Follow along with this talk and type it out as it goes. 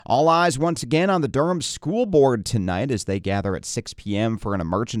All eyes once again on the Durham School Board tonight as they gather at 6 p.m. for an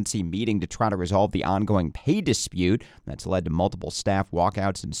emergency meeting to try to resolve the ongoing pay dispute that's led to multiple staff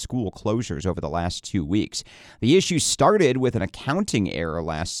walkouts and school closures over the last 2 weeks. The issue started with an accounting error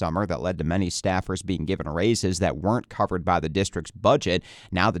last summer that led to many staffers being given raises that weren't covered by the district's budget.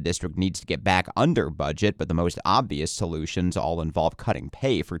 Now the district needs to get back under budget, but the most obvious solutions all involve cutting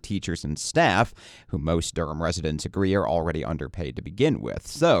pay for teachers and staff, who most Durham residents agree are already underpaid to begin with.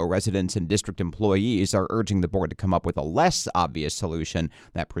 So residents and district employees are urging the board to come up with a less obvious solution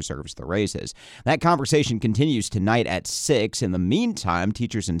that preserves the raises. That conversation continues tonight at 6. In the meantime,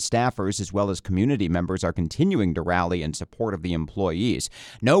 teachers and staffers, as well as community members, are continuing to rally in support of the employees.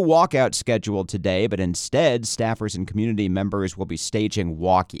 No walkout scheduled today, but instead, staffers and community members will be staging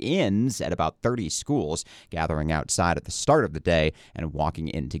walk-ins at about 30 schools, gathering outside at the start of the day and walking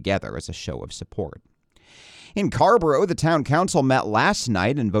in together as a show of support. In Carrboro, the town council met last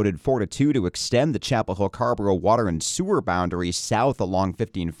night and voted 4-2 to extend the Chapel Hill-Carrboro water and sewer boundary south along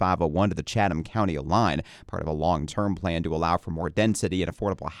 15501 to the Chatham County line, part of a long-term plan to allow for more density and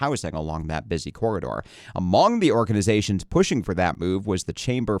affordable housing along that busy corridor. Among the organizations pushing for that move was the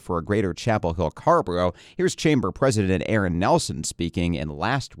Chamber for a Greater Chapel Hill-Carrboro. Here's Chamber President Aaron Nelson speaking in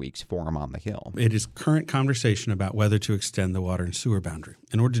last week's Forum on the Hill. It is current conversation about whether to extend the water and sewer boundary.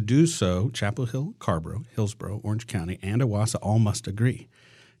 In order to do so, Chapel Hill, Carrboro, Hillsborough, Orange County, and Owasso all must agree.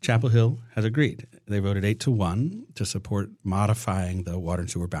 Chapel Hill has agreed. They voted 8-1 to support modifying the water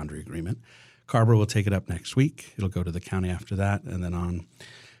and sewer boundary agreement. Carrboro will take it up next week. It'll go to the county after that, and then on.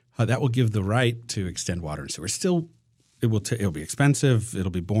 That will give the right to extend water and sewer. Still, it'll be expensive.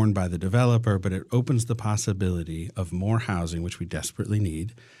 It'll be borne by the developer, but it opens the possibility of more housing, which we desperately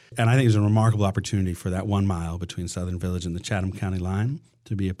need. And I think it's a remarkable opportunity for that 1 mile between Southern Village and the Chatham County line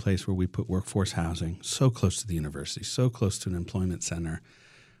to be a place where we put workforce housing so close to the university, so close to an employment center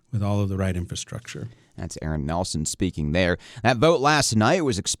with all of the right infrastructure. That's Aaron Nelson speaking there. That vote last night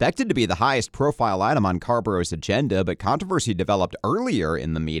was expected to be the highest profile item on Carrboro's agenda, but controversy developed earlier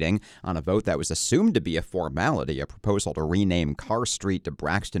in the meeting on a vote that was assumed to be a formality, a proposal to rename Carr Street to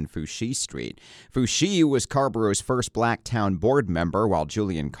Braxton Foushee Street. Foushee was Carrboro's first black town board member, while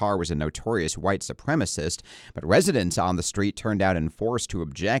Julian Carr was a notorious white supremacist, but residents on the street turned out in force to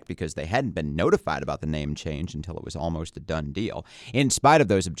object because they hadn't been notified about the name change until it was almost a done deal. In spite of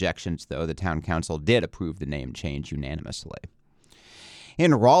those objections, though, the town council did approve the name change unanimously.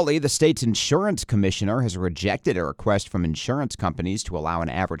 In Raleigh, the state's insurance commissioner has rejected a request from insurance companies to allow an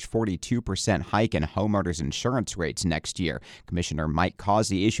average 42% hike in homeowners' insurance rates next year. Commissioner Mike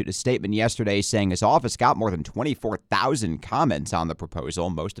Causey issued a statement yesterday saying his office got more than 24,000 comments on the proposal,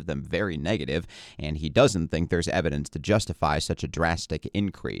 most of them very negative, and he doesn't think there's evidence to justify such a drastic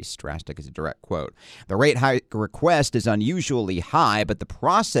increase. Drastic is a direct quote. The rate hike request is unusually high, but the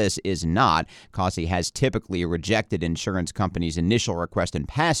process is not. Causey has typically rejected insurance companies' initial request in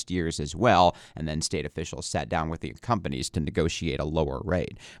past years as well, and then state officials sat down with the companies to negotiate a lower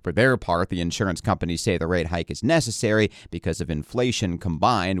rate. For their part, the insurance companies say the rate hike is necessary because of inflation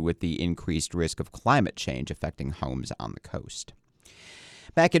combined with the increased risk of climate change affecting homes on the coast.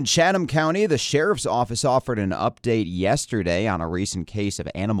 Back in Chatham County, the sheriff's office offered an update yesterday on a recent case of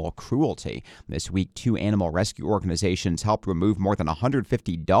animal cruelty. This week, 2 animal rescue organizations helped remove more than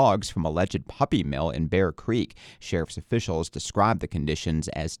 150 dogs from alleged puppy mill in Bear Creek. Sheriff's officials described the conditions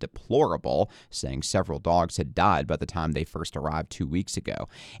as deplorable, saying several dogs had died by the time they first arrived 2 weeks ago.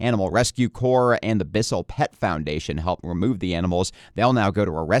 Animal Rescue Corps and the Bissell Pet Foundation helped remove the animals. They'll now go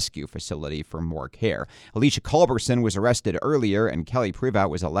to a rescue facility for more care. Alicia Culberson was arrested earlier, and Kelly Privat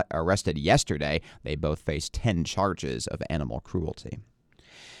was arrested yesterday. They both face 10 charges of animal cruelty.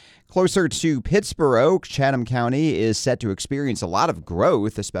 Closer to Pittsburgh, Chatham County is set to experience a lot of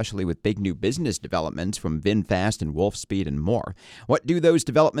growth, especially with big new business developments from VinFast and Wolfspeed and more. What do those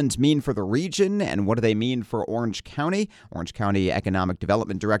developments mean for the region, and what do they mean for Orange County? Orange County Economic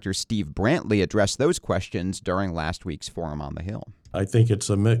Development Director Steve Brantley addressed those questions during last week's Forum on the Hill. I think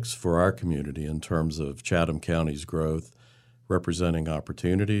it's a mix for our community in terms of Chatham County's growth, representing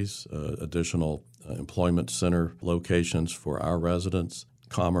opportunities, additional employment center locations for our residents,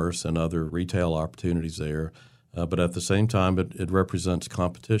 commerce and other retail opportunities there. But at the same time, it represents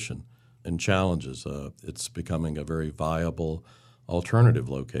competition and challenges. It's becoming a very viable alternative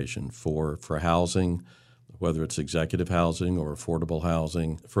location for housing, whether it's executive housing or affordable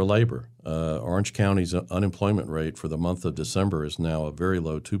housing, for labor. Orange County's unemployment rate for the month of December is now a very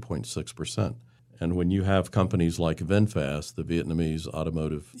low 2.6%. And when you have companies like VinFast, the Vietnamese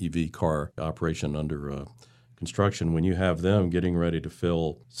automotive EV car operation under construction, when you have them getting ready to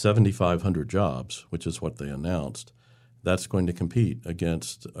fill 7,500 jobs, which is what they announced, that's going to compete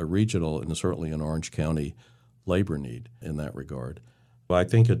against a regional and certainly an Orange County labor need in that regard. But I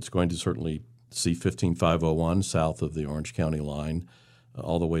think it's going to certainly see 15501 south of the Orange County line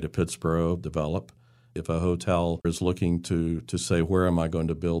all the way to Pittsboro develop. If a hotel is looking to say, where am I going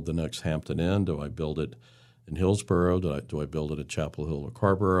to build the next Hampton Inn? Do I build it in Hillsboro? Do I build it at Chapel Hill or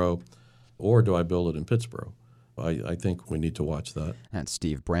Carrboro? Or do I build it in Pittsboro? I think we need to watch that. That's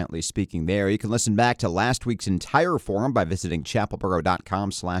Steve Brantley speaking there. You can listen back to last week's entire forum by visiting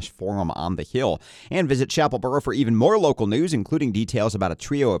chapelboro.com/forum on the Hill. And visit Chapelboro for even more local news, including details about a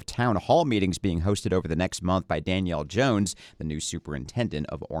trio of town hall meetings being hosted over the next month by Danielle Jones, the new superintendent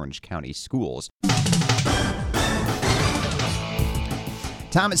of Orange County Schools.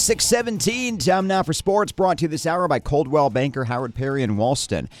 Time is 6:17. Time now for sports, brought to you this hour by Coldwell Banker, Howard Perry, and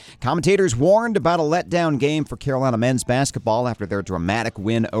Walston. Commentators warned about a letdown game for Carolina men's basketball after their dramatic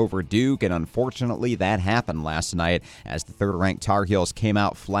win over Duke, and unfortunately that happened last night as the third-ranked Tar Heels came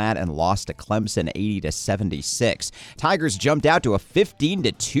out flat and lost to Clemson 80-76. Tigers jumped out to a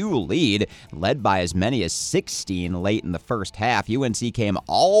 15-2 lead, led by as many as 16 late in the first half. UNC came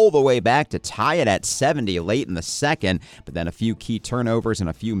all the way back to tie it at 70 late in the second, but then a few key turnovers and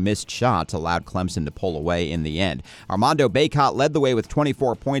a few missed shots allowed Clemson to pull away in the end. Armando Bacot led the way with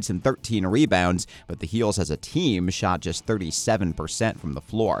 24 points and 13 rebounds, but the Heels as a team shot just 37% from the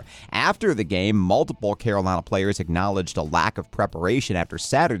floor. After the game, multiple Carolina players acknowledged a lack of preparation after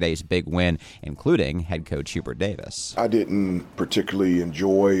Saturday's big win, including head coach Hubert Davis. I didn't particularly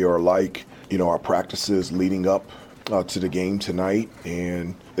enjoy or like, our practices leading up to the game tonight,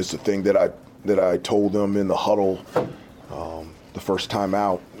 and it's the thing that I told them in the huddle the first time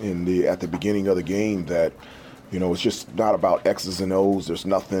out at the beginning of the game, that it's just not about X's and O's. There's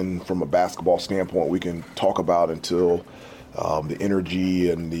nothing from a basketball standpoint we can talk about until the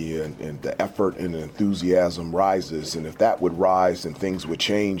energy and the effort and the enthusiasm rises. And if that would rise, then things would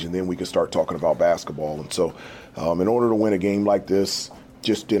change, and then we can start talking about basketball. And so in order to win a game like this,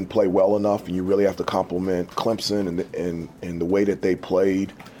 just didn't play well enough, and you really have to compliment Clemson and the way that they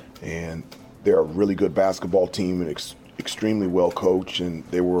played. And they're a really good basketball team and extremely well coached, and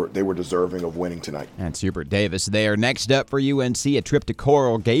they were deserving of winning tonight. That's Hubert Davis there. Next up for UNC, a trip to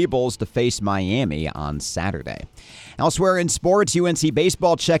Coral Gables to face Miami on Saturday. Elsewhere in sports, UNC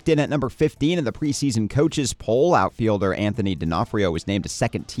baseball checked in at number 15 in the preseason coaches poll. Outfielder Anthony D'Onofrio was named a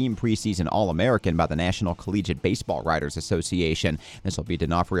second-team preseason All-American by the National Collegiate Baseball Writers Association. This will be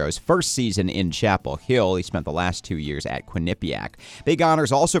D'Onofrio's first season in Chapel Hill. He spent the last 2 years at Quinnipiac. Big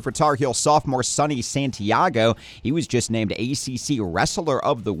honors also for Tar Heel sophomore Sonny Santiago. He was just named ACC Wrestler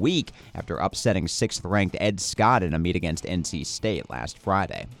of the Week after upsetting 6th-ranked Ed Scott in a meet against NC State last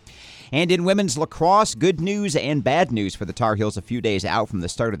Friday. And in women's lacrosse, good news and bad news for the Tar Heels a few days out from the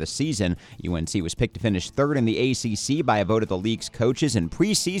start of the season. UNC was picked to finish third in the ACC by a vote of the league's coaches, and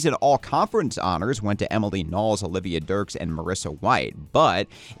preseason all-conference honors went to Emily Knowles, Olivia Dirks, and Marissa White. But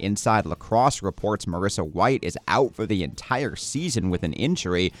Inside Lacrosse reports Marissa White is out for the entire season with an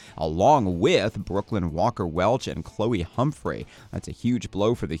injury, along with Brooklyn Walker-Welch and Chloe Humphrey. That's a huge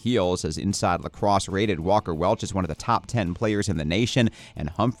blow for the Heels, as Inside Lacrosse rated Walker-Welch as one of the top 10 players in the nation, and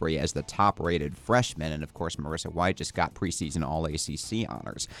Humphrey as the top-rated freshman. And, of course, Marissa White just got preseason All-ACC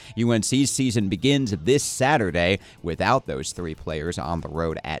honors. UNC's season begins this Saturday without those three players on the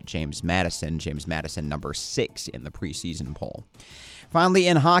road at James Madison. James Madison, number 6 in the preseason poll. Finally,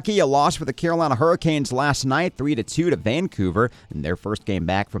 in hockey, a loss for the Carolina Hurricanes last night, 3-2 to Vancouver, in their first game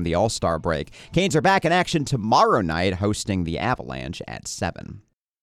back from the All-Star break. Canes are back in action tomorrow night, hosting the Avalanche at 7.